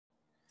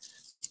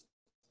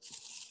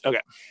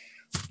Okay.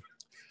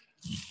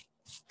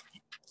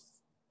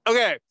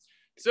 Okay.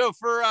 So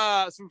for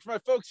my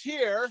folks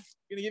here, I'm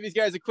gonna give these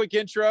guys a quick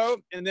intro,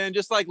 and then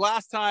just like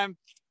last time,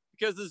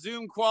 because the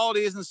Zoom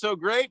quality isn't so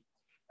great,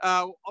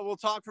 we'll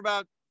talk for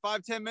about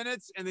 5-10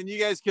 minutes, and then you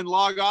guys can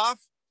log off,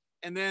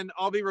 and then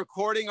I'll be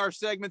recording our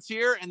segments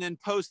here and then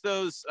post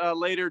those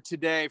later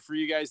today for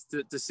you guys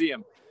to see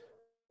them.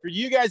 For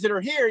you guys that are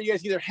here, you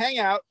guys can either hang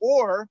out,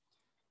 or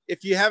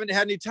if you haven't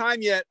had any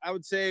time yet, I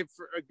would say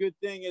for a good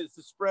thing is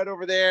to spread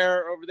over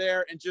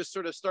there, and just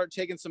sort of start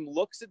taking some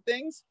looks at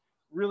things.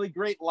 Really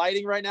great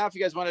lighting right now if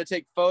you guys want to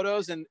take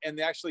photos, and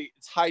actually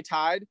it's high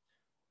tide,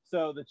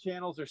 so the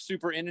channels are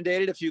super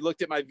inundated. If you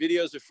looked at my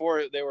videos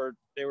before, they were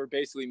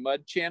basically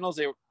mud channels.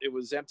 It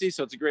was empty,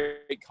 so it's a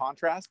great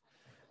contrast.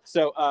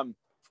 So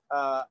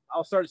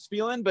I'll start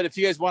spieling, but if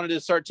you guys wanted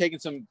to start taking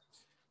some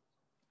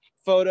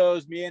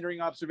photos, meandering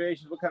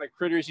observations, what kind of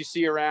critters you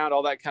see around,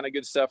 all that kind of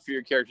good stuff for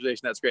your characterization,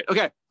 that's great.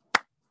 Okay,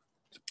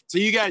 so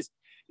you guys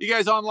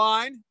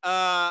online,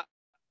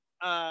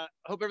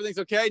 hope everything's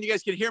okay, and you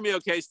guys can hear me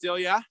okay still,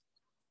 yeah?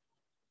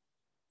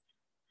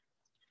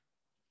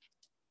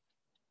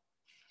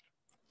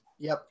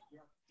 Yep.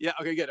 Yeah,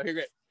 okay, good. Okay,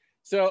 great.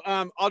 So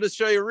I'll just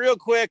show you real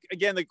quick.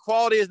 Again, the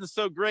quality isn't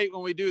so great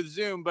when we do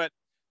Zoom, but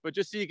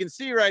just so you can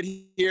see right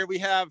here, we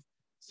have,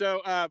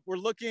 so we're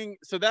looking,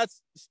 so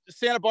that's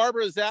Santa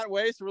Barbara is that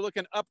way. So we're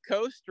looking up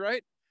coast,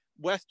 right?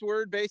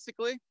 Westward,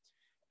 basically.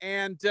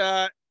 And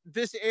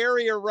this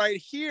area right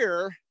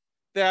here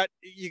that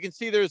you can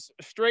see, there's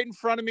straight in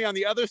front of me on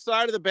the other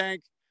side of the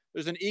bank,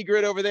 there's an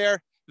egret over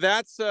there.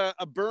 That's a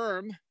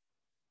berm.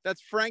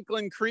 That's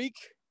Franklin Creek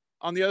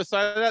on the other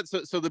side of that.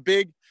 So the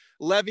big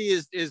levee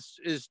is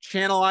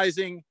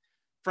channelizing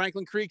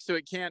Franklin Creek so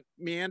it can't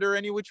meander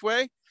any which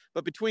way.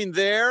 But between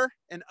there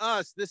and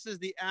us, this is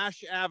the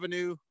Ash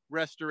Avenue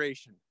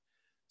restoration.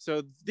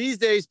 So these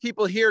days,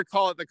 people here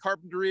call it the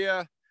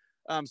Carpinteria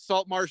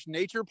Salt Marsh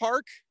Nature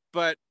Park,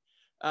 but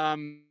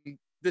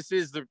this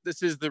is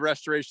the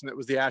restoration that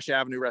was the Ash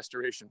Avenue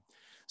restoration.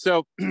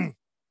 So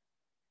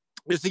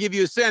just to give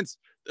you a sense,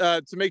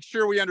 to make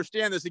sure we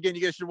understand this, again,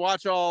 you guys should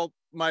watch all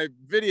my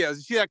videos.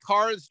 You see that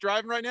car that's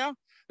driving right now?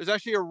 There's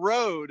actually a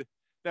road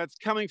that's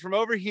coming from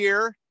over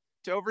here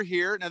to over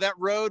here. Now that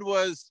road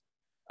was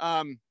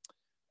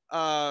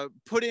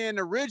put in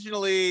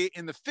originally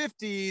in the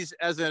 50s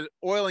as an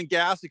oil and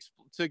gas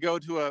to go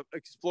to a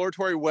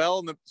exploratory well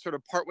in the sort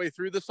of partway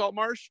through the salt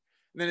marsh.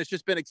 And then it's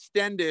just been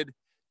extended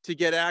to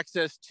get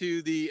access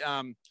to the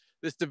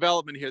this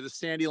development here, the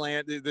sandy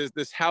land,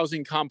 this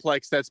housing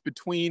complex that's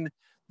between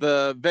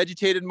the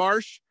vegetated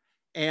marsh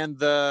and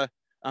the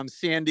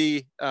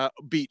sandy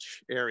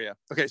beach area.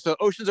 Okay, so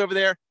ocean's over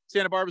there,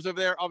 Santa Barbara's over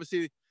there.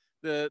 Obviously,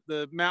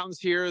 the mountains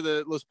here,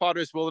 the Los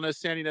Padres Wilderness,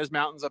 San Ynez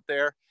Mountains up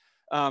there.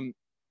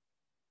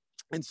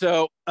 And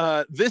so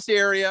this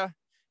area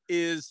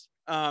is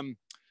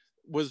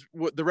was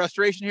the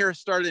restoration here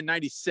started in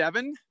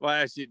 '97. Well,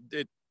 actually,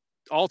 it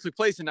all took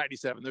place in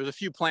 '97. There's a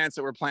few plants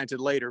that were planted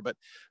later, but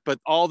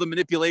all the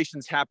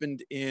manipulations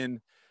happened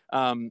in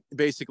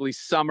basically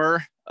fall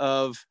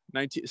of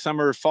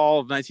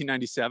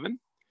 1997.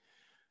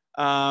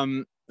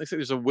 Looks like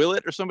there's a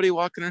willet or somebody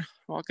walking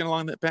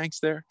along the banks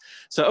there.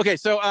 So okay,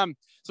 so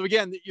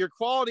again, your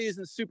quality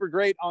isn't super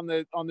great on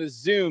the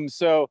Zoom,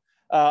 so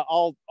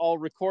I'll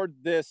record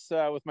this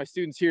with my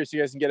students here so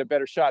you guys can get a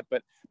better shot.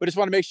 But just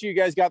want to make sure you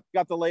guys got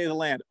the lay of the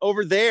land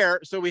over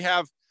there. So we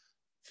have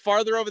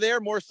farther over there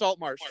more salt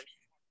marsh.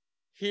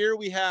 Here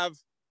we have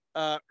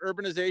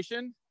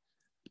urbanization.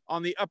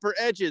 On the upper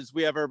edges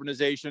we have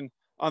urbanization.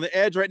 On the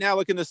edge right now,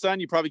 look in the sun,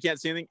 you probably can't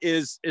see anything,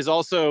 is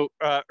also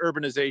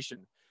urbanization.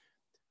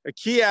 A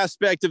key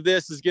aspect of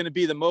this is going to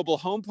be the mobile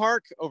home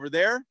park over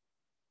there,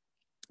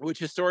 which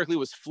historically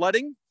was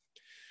flooding.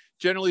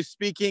 Generally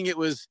speaking, it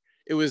was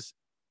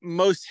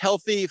most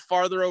healthy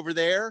farther over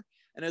there.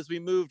 And as we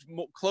moved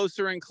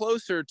closer and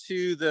closer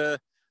to the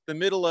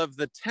middle of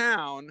the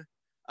town,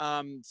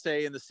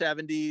 say in the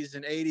 70s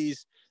and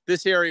 80s,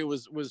 this area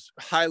was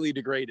highly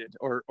degraded,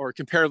 or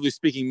comparatively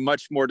speaking,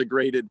 much more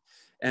degraded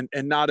and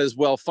not as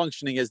well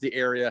functioning as the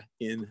area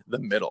in the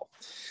middle.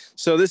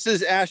 So this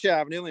is Ash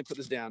Avenue. Let me put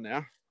this down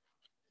now.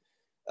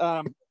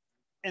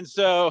 And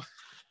so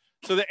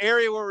the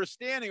area where we're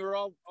standing, where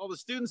all the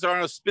students are,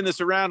 I'll spin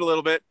this around a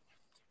little bit.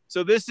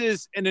 So this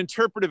is an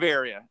interpretive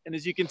area. And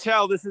as you can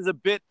tell, this is a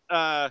bit,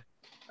 might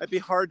be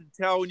hard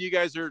to tell when you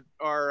guys are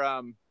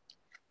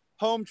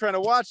home trying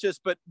to watch this,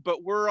 but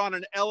we're on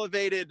an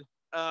elevated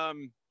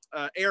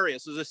area.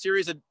 So there's a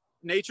series of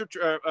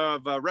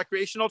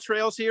recreational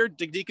trails here,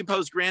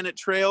 decomposed granite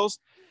trails,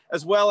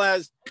 as well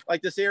as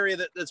like this area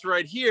that's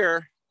right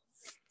here.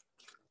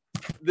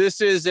 This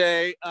is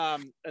an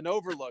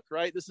overlook,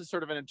 right? This is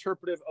sort of an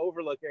interpretive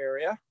overlook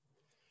area.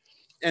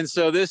 And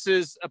so this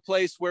is a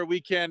place where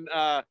we can,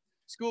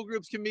 school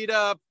groups can meet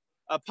up,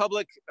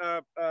 public,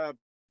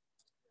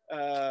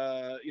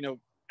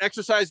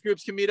 exercise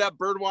groups can meet up,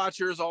 bird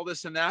watchers, all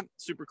this and that.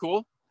 Super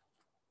cool.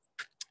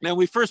 Now,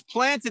 we first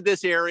planted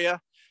this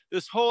area,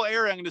 this whole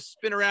area, I'm going to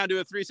spin around, do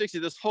a 360.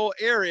 This whole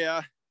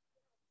area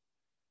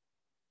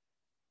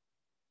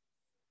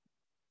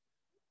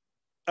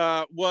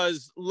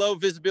was low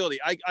visibility.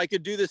 I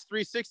could do this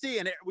 360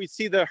 and we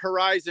see the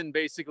horizon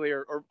basically,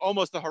 or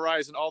almost the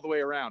horizon all the way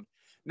around.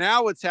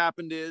 Now what's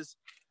happened is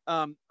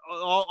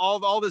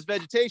all this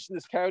vegetation,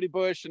 this coyote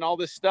bush and all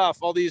this stuff,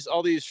 all these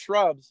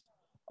shrubs,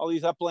 all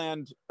these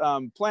upland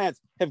plants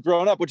have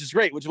grown up, which is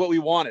great, which is what we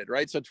wanted,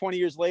 right? So 20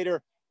 years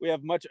later, we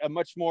have a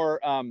much more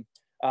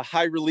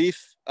high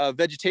relief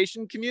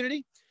vegetation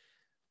community.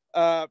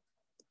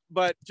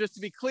 But just to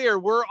be clear,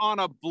 we're on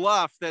a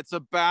bluff that's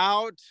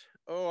about,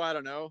 I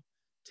don't know,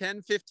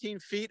 10, 15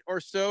 feet or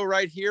so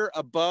right here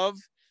above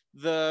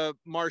the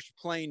marsh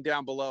plain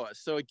down below us.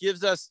 So it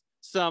gives us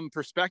some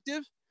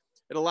perspective.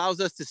 It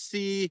allows us to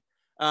see,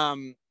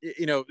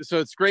 you know, so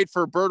it's great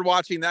for bird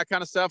watching, that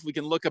kind of stuff. We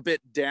can look a bit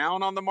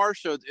down on the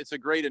marsh. So it's a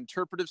great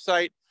interpretive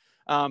site,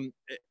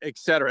 et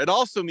cetera. It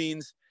also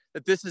means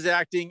that this is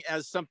acting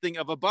as something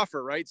of a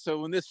buffer, right? So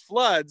when this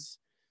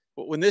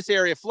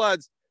area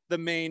floods, the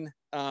main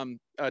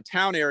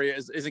town area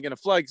isn't going to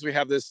flood because we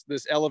have this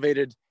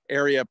elevated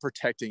area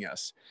protecting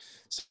us.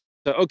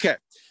 So okay,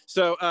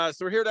 so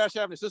we're here at Ash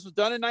Avenue. So this was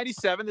done in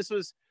 '97.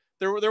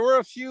 There were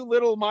a few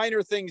little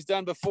minor things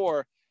done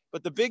before,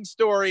 but the big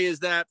story is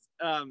that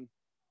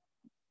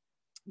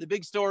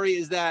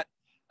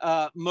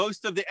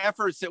most of the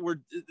efforts that were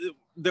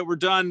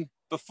done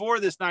before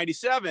this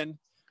 '97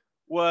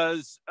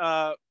 were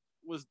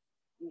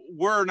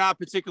not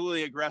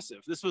particularly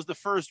aggressive. This was the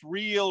first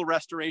real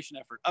restoration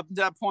effort. Up to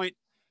that point,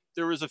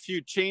 there was a few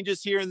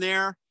changes here and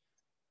there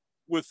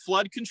with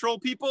flood control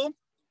people,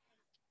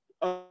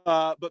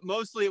 but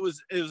mostly it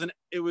was an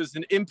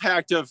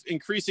impact of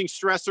increasing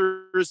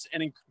stressors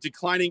and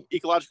declining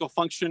ecological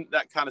function,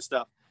 that kind of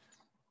stuff.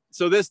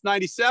 So this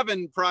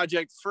 '97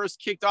 project first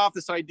kicked off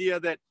this idea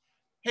that,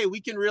 hey,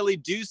 we can really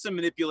do some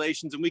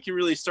manipulations and we can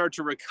really start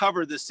to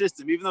recover the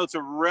system, even though it's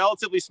a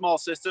relatively small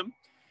system.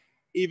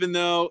 Even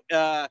though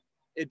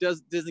it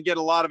doesn't get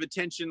a lot of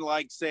attention,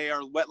 like say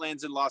our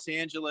wetlands in Los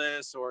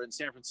Angeles or in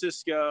San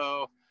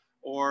Francisco,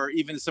 or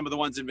even some of the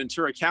ones in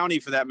Ventura County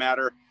for that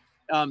matter,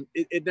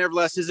 it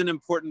nevertheless is an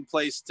important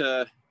place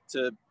to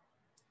you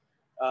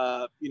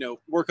know,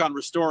 work on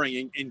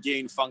restoring and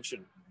gain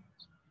function.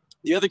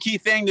 The other key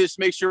thing to just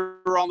make sure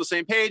we're on the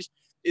same page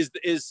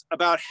is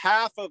about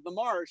half of the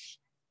marsh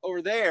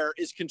over there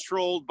is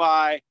controlled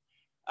by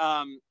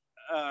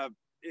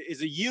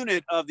is a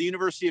unit of the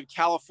University of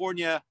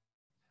California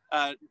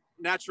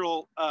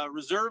Natural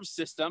Reserve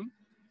System.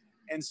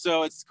 And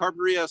so it's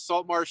Carpinteria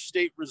Salt Marsh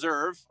State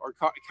Reserve, or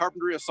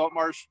Carpinteria Salt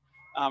Marsh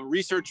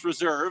Research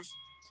Reserve.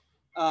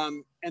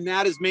 And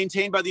that is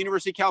maintained by the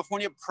University of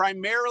California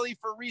primarily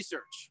for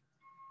research.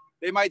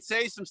 They might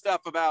say some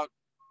stuff about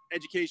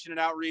education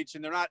and outreach,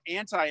 and they're not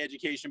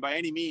anti-education by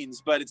any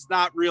means, but it's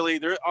not really,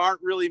 there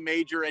aren't really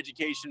major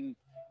education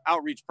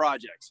outreach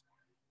projects.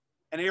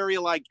 An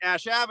area like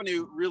Ash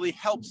Avenue really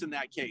helps in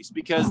that case,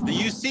 because the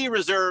UC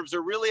reserves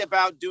are really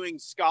about doing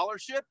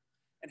scholarship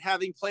and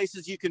having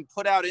places you can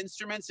put out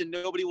instruments and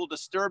nobody will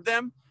disturb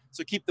them.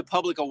 So keep the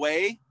public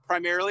away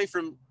primarily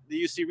from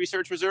the UC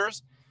research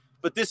reserves.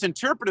 But this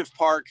interpretive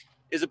park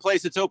is a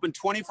place that's open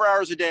 24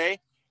 hours a day.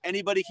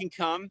 Anybody can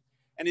come.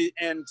 And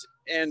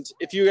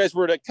if you guys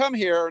were to come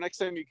here, or next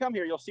time you come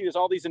here, you'll see there's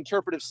all these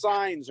interpretive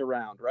signs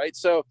around, right?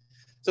 So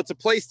it's a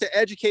place to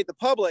educate the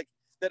public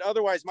that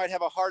otherwise might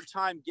have a hard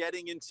time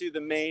getting into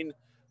the main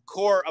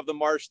core of the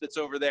marsh that's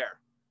over there.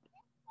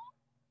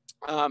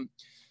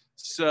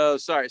 So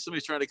sorry,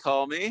 somebody's trying to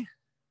call me.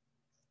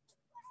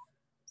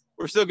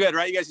 We're still good,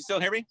 right? You guys can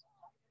still hear me?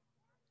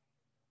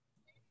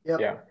 Yep.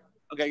 Yeah.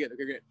 Okay, good.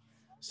 Okay, great.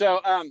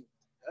 So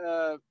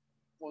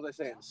what was I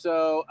saying?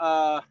 So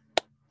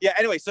yeah,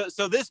 anyway,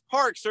 so this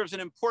park serves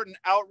an important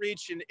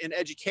outreach and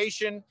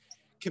education,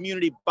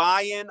 community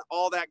buy-in,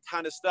 all that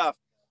kind of stuff.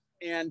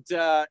 And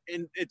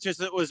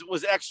it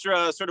was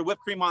extra sort of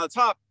whipped cream on the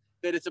top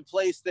that it's a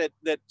place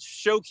that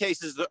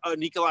showcases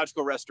an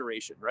ecological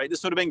restoration, right?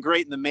 This would have been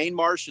great in the main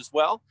marsh as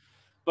well,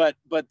 but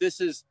this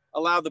has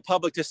allowed the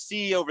public to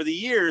see over the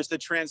years the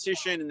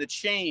transition and the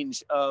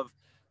change of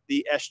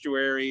the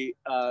estuary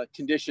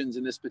conditions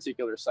in this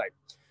particular site.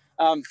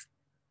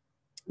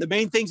 The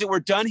main things that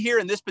were done here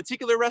in this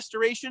particular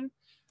restoration,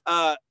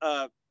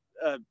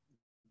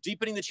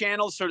 deepening the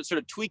channels, sort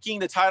of tweaking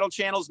the tidal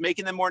channels,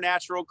 making them more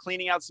natural,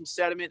 cleaning out some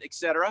sediment,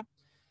 etc.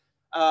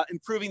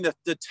 Improving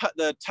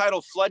the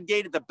tidal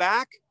floodgate at the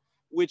back,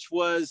 which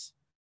was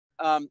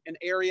an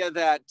area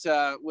that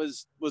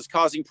was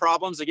causing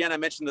problems. Again, I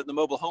mentioned that the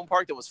mobile home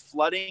park that was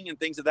flooding and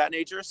things of that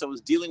nature, so it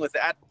was dealing with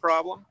that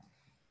problem.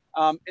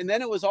 And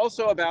then it was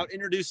also about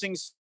introducing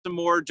some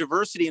more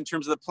diversity in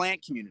terms of the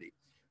plant community.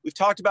 We've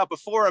talked about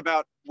before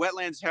about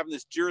wetlands having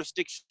this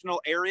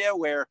jurisdictional area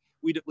where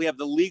we have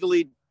the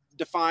legally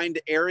defined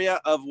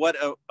area of what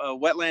a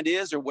wetland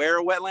is or where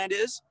a wetland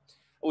is,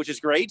 which is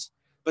great.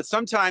 But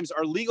sometimes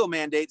our legal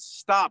mandates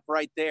stop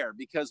right there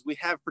because we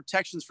have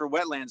protections for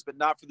wetlands, but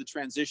not for the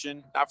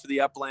transition, not for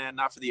the upland,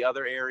 not for the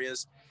other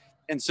areas.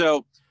 And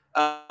so,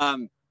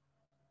 so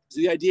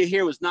the idea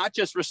here was not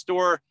just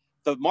restore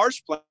the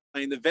marsh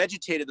plain, the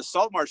vegetated, the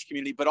salt marsh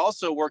community, but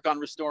also work on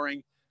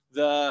restoring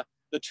the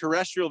the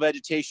terrestrial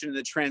vegetation and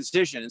the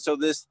transition. And so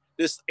this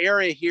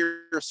area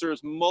here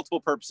serves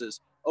multiple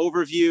purposes: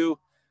 overview,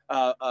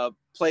 a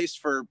place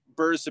for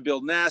birds to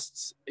build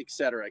nests, et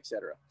cetera, et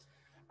cetera.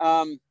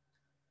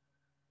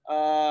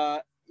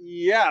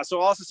 Yeah,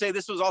 so I'll also say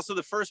this was also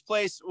the first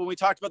place when we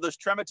talked about those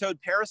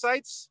trematode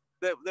parasites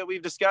that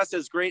we've discussed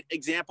as great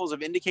examples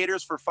of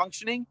indicators for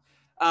functioning.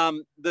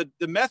 The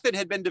method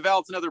had been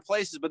developed in other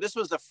places, but this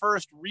was the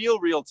first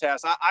real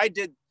test.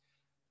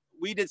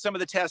 We did some of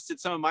the tests at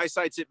some of my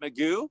sites at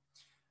Magoo.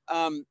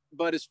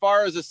 But as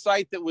far as a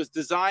site that was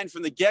designed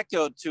from the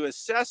get-go to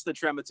assess the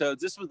trematodes,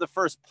 this was the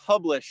first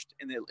published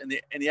in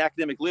the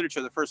academic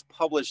literature, the first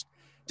published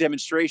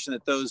demonstration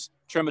that those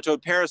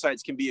trematode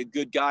parasites can be a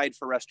good guide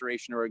for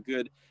restoration or a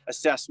good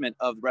assessment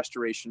of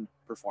restoration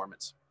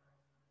performance.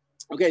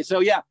 Okay,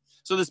 so yeah,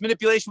 so this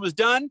manipulation was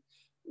done.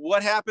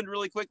 What happened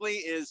really quickly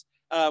is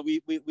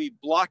we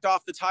blocked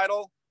off the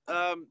tidal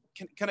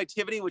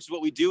connectivity, which is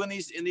what we do in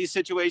these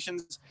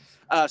situations,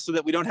 so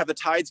that we don't have the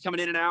tides coming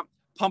in and out.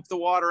 Pump the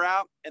water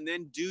out, and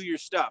then do your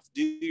stuff.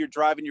 Do your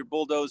driving your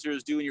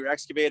bulldozers, doing your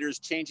excavators,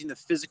 changing the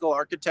physical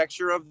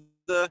architecture of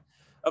the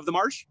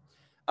marsh.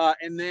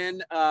 And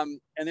then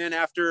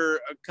after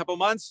a couple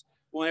months,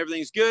 when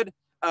everything's good,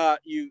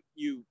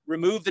 you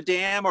remove the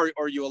dam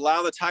or you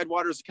allow the tide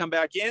waters to come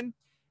back in,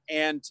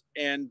 and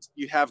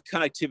you have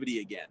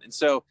connectivity again. And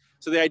so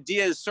the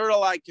idea is sort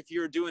of like if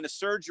you're doing a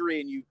surgery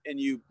and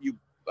you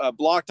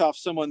blocked off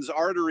someone's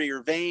artery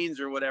or veins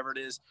or whatever it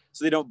is,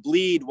 so they don't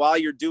bleed while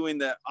you're doing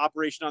the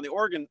operation on the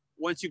organ.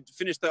 Once you've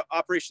finished the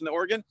operation on the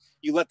organ,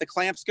 you let the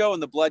clamps go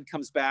and the blood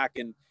comes back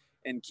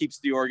and keeps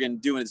the organ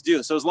doing its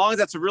due. So as long as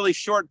that's a really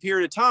short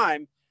period of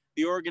time,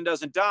 the organ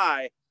doesn't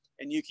die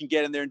and you can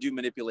get in there and do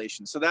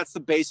manipulation. So that's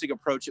the basic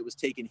approach that was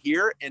taken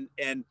here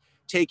and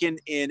taken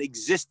in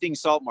existing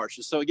salt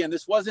marshes. So again,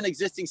 this was an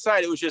existing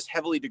site, it was just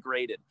heavily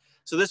degraded.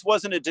 So this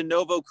wasn't a de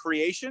novo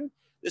creation.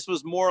 This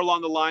was more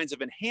along the lines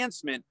of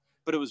enhancement,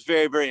 but it was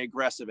very, very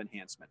aggressive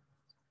enhancement.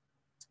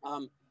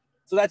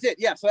 So that's it.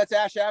 Yeah, so that's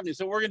Ash Avenue.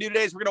 So what we're gonna do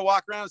today is we're gonna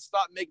walk around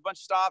and make a bunch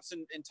of stops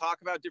and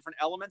talk about different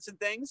elements and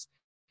things,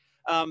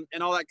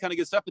 and all that kind of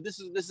good stuff. But this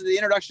is the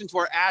introduction to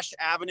our Ash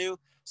Avenue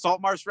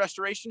salt marsh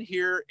restoration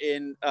here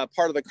in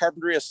part of the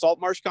Carpinteria Salt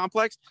Marsh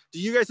Complex. Do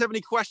you guys have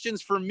any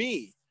questions for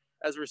me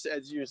as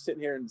you're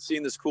sitting here and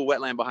seeing this cool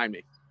wetland behind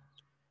me?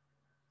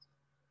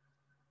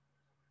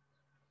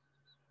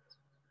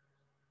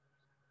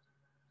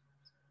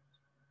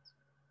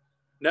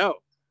 No.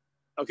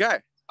 Okay.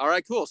 All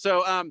right. Cool.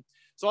 So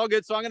so all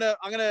good. So I'm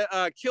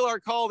gonna kill our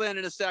call then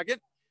in a second.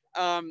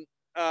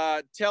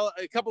 Tell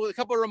a couple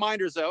of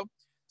reminders though.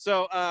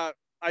 So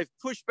I've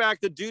pushed back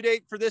the due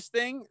date for this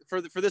thing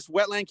for this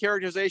wetland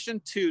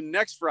characterization to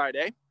next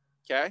Friday.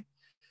 Okay.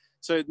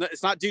 So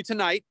it's not due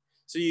tonight.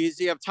 So you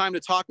have time to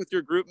talk with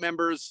your group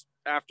members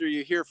after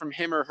you hear from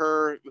him or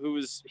her who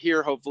is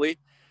here, hopefully.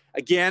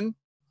 Again,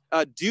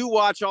 do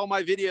watch all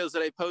my videos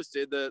that I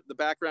posted, the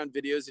background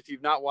videos. If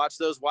you've not watched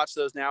those, watch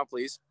those now,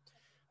 please.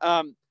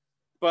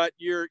 But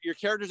your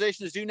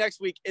characterization is due next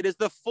week. It is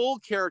the full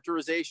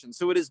characterization.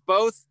 So it is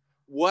both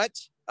what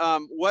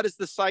is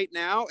the site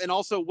now, and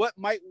also what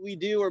might we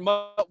do, or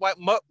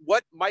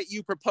what might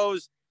you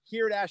propose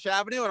here at Ash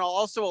Avenue. And I'll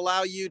also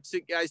allow you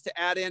guys to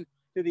add in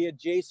to the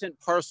adjacent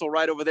parcel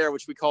right over there,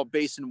 which we call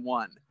Basin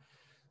 1.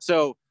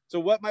 So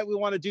what might we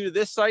want to do to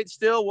this site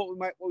still?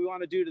 What we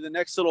want to do to the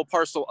next little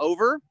parcel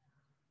over?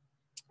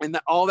 And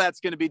all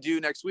that's going to be due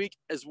next week,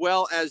 as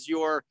well as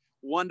your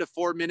 1 to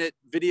 4 minute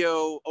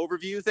video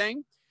overview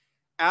thing.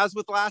 As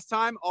with last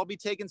time, I'll be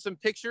taking some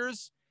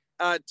pictures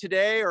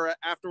today or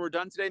after we're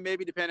done today,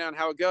 maybe depending on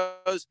how it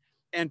goes,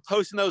 and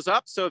posting those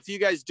up. So if you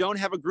guys don't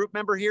have a group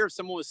member here, if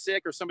someone was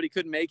sick or somebody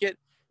couldn't make it,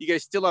 you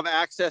guys still have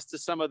access to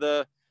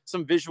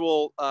some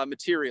visual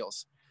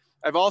materials.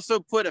 I've also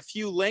put a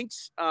few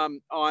links on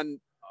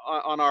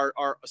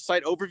our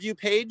site overview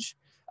page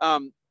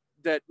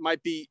that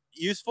might be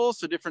useful.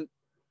 So different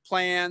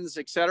plans,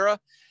 etc.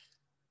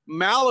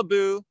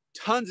 Malibu,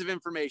 tons of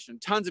information,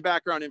 tons of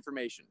background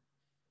information.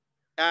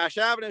 Ash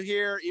Avenue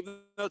here, even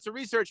though it's a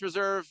research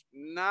reserve,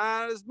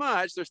 not as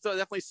much. There's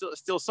definitely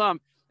still some.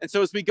 And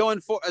so as we're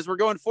going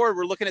forward,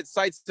 we're looking at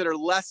sites that are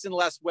less and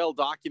less well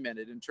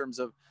documented in terms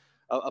of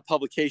a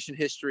publication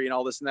history and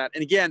all this and that.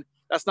 And again,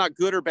 that's not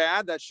good or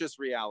bad. That's just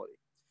reality.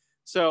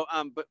 So,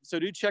 so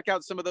do check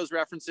out some of those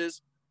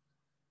references.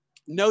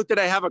 Note that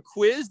I have a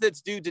quiz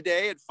that's due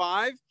today at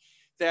 5.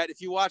 That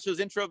if you watch those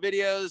intro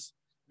videos,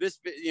 this,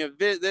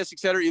 et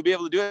cetera, you'll be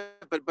able to do it.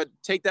 But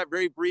take that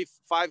very brief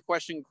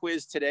 5-question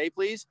quiz today,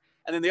 please.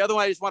 And then the other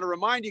one, I just want to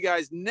remind you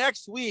guys,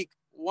 next week,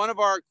 one of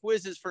our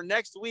quizzes for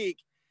next week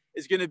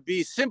is going to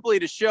be simply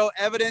to show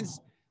evidence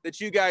that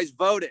you guys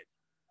voted.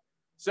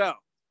 So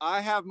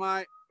I have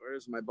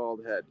where's my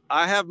bald head?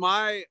 I have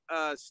my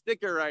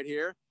sticker right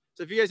here.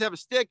 So if you guys have a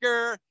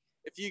sticker,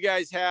 if you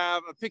guys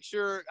have a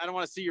picture, I don't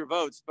want to see your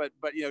votes, but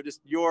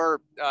just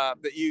your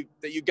that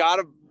you got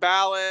a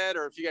ballot,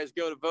 or if you guys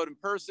go to vote in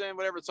person,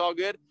 whatever, it's all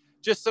good.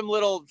 Just some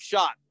little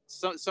shot,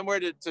 somewhere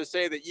to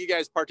say that you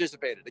guys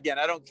participated. Again,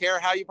 I don't care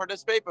how you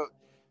participate, but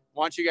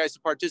want you guys to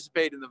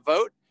participate in the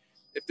vote.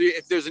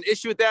 If there's an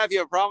issue with that, if you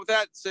have a problem with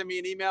that, send me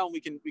an email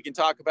and we can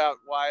talk about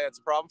why that's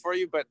a problem for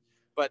you. But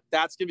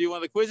that's gonna be one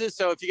of the quizzes.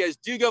 So if you guys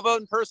do go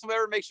vote in person,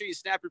 whatever, make sure you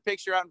snap your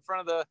picture out in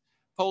front of the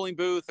polling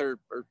booth or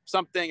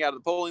something out of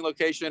the polling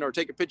location, or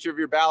take a picture of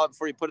your ballot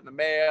before you put it in the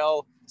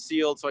mail,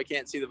 sealed so I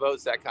can't see the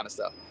votes, that kind of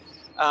stuff.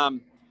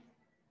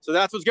 So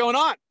that's what's going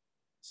on.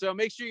 So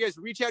make sure you guys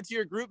reach out to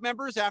your group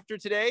members after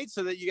today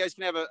so that you guys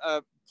can have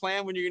a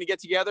plan when you're going to get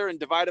together and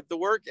divide up the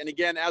work. And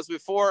again, as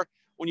before,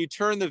 when you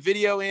turn the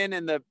video in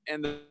and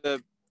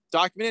the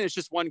document in, it's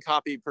just one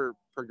copy per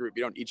group.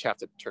 You don't each have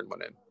to turn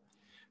one in.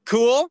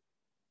 Cool.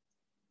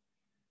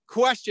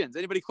 Questions?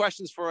 Anybody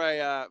questions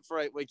before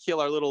we kill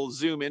our little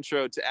Zoom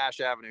intro to Ash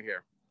Avenue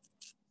here?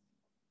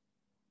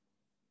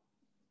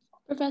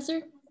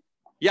 Professor?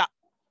 Yeah.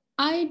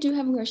 I do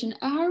have a question.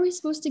 How are we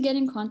supposed to get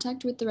in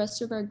contact with the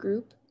rest of our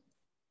group?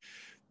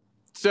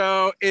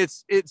 So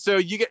so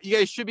you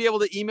guys should be able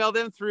to email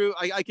them through.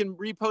 I can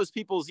repost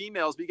people's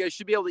emails, but you guys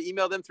should be able to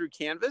email them through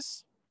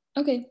Canvas.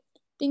 Okay,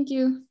 thank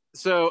you.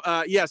 So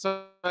yeah,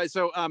 that's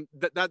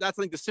I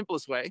think the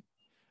simplest way.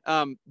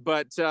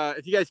 But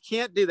if you guys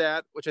can't do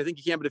that, which I think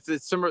you can, but if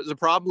there's a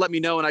problem, let me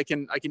know and I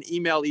can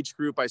email each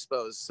group, I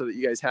suppose, so that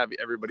you guys have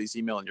everybody's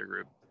email in your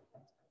group.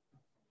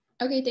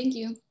 Okay, thank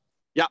you.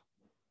 Yeah.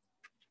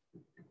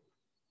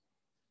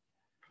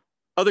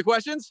 Other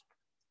questions?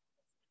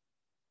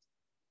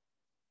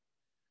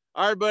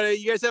 All right, buddy.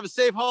 You guys have a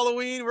safe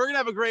Halloween. We're gonna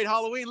have a great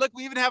Halloween. Look,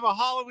 we even have a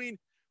Halloween.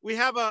 We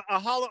have a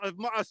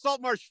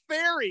Saltmarsh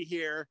Ferry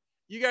here.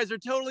 You guys are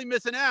totally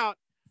missing out.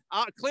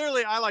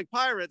 Clearly, I like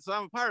pirates, so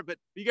I'm a pirate, but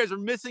you guys are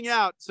missing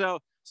out. So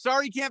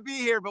sorry you can't be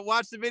here, but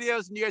watch the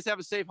videos and you guys have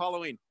a safe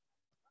Halloween.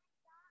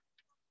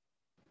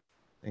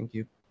 Thank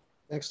you.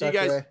 Thanks, See you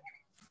guys. Ray.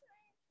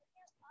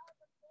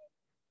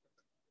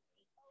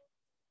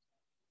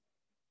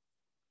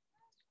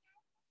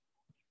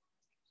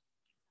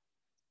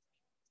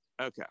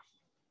 Okay.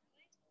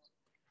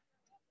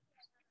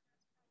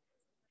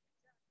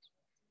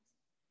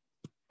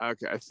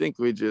 Okay, I think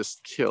we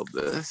just killed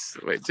this.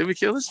 Wait, did we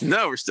kill this?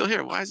 No, we're still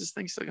here. Why is this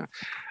thing still going?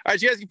 All right,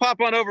 you guys can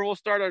pop on over. We'll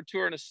start our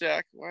tour in a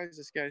sec. Why is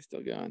this guy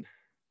still gone?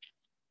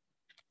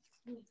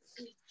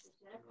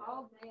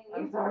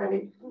 I'm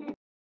sorry.